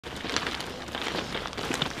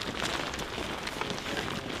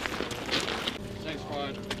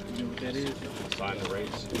You know what that is? Sign the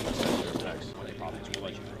rates. Send your text. They probably will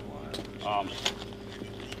let you know.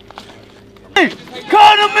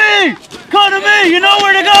 Come to me! Come to me! You know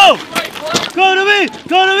where to go! Come to me!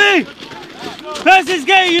 Come to me! Pass this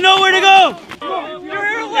gate, you know where to go! You're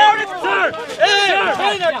here loud and sir!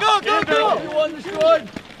 Hey! Hey, go, go, go! You understood?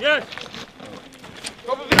 Yes!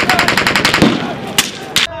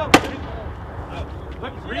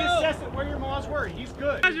 Reassess it where your maws were. He's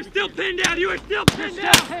good. You guys are still pinned down. You are still pinned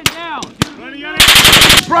down. Pinned down.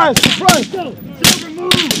 Surprise! Surprise! Go. Silver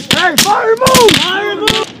move. Hey, fire move! Fire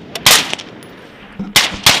move.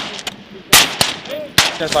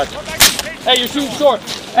 Hey, you're shooting short.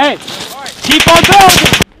 Hey, keep on going.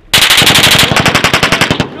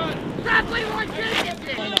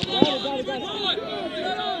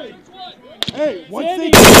 Hey, one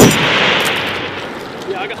thing.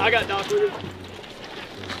 Yeah, I got Doc with it.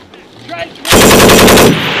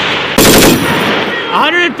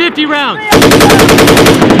 150 rounds.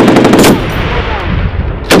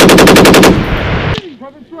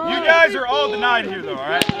 You guys are all denied here, though, all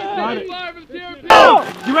right?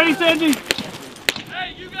 You ready, Sandy?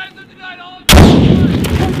 Hey, you guys are denied all of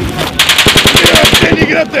Sandy,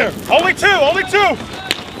 get up there! Only two, only two!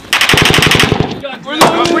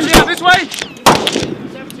 Push it out this way.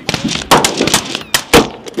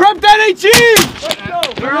 Prep that HE!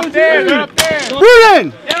 They're up there, they're up there!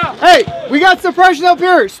 Rudin! Yeah! Hey, we got suppression up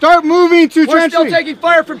here. Start moving to trench. We're still taking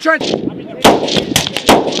fire from trench.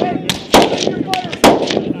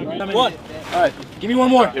 One. All right, give me one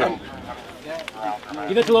more.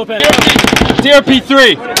 Give it to Lopez. TRP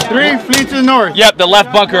 3. 3, flee to the north. Yep, the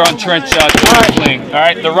left bunker on trench fling. All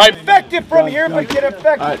right, the right. Effective from here, but get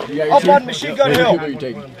effective up on Machine Gun Hill.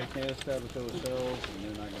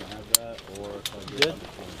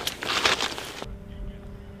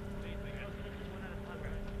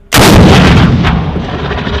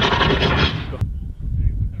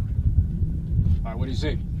 All right, what do you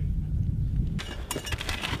see?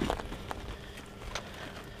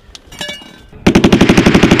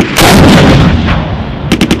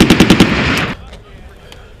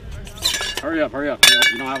 Hurry up, hurry up.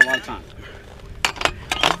 You don't have a lot of time.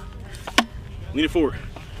 Lean it forward.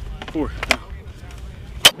 Forward.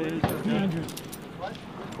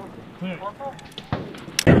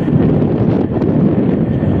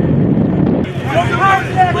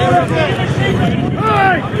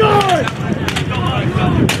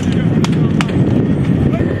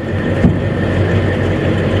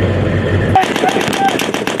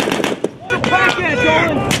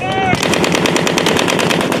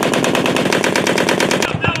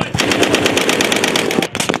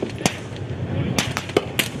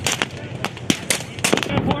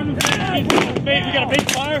 You got a big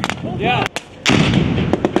fire? Yeah.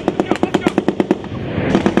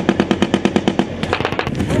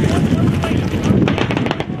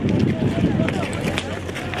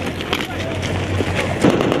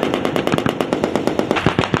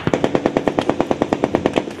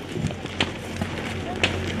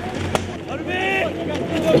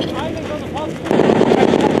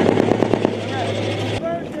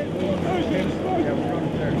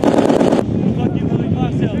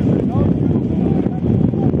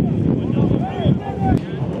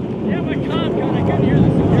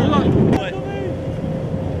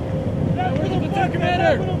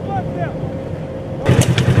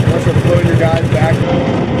 Float your guys back.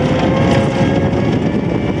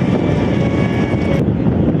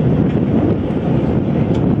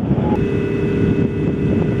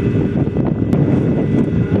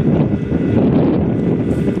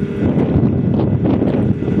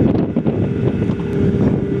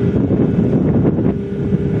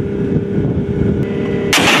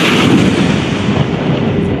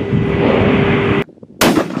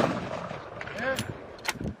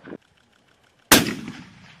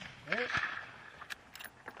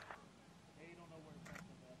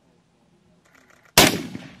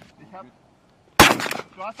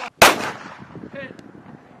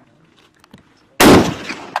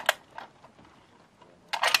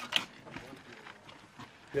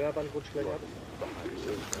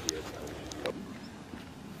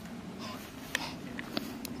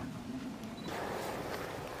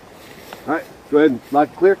 All right, go ahead and lock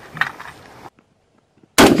it clear.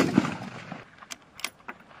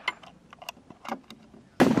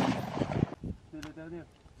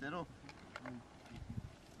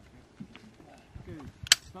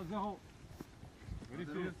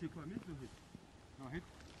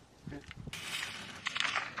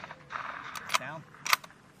 Down.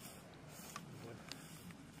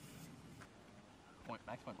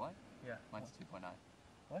 Max point blank? Yeah. Mine's 2.9.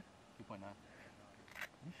 What? 2.9.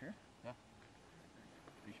 You sure? Yeah.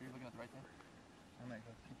 right there. I'm going to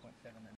go 2.7 then.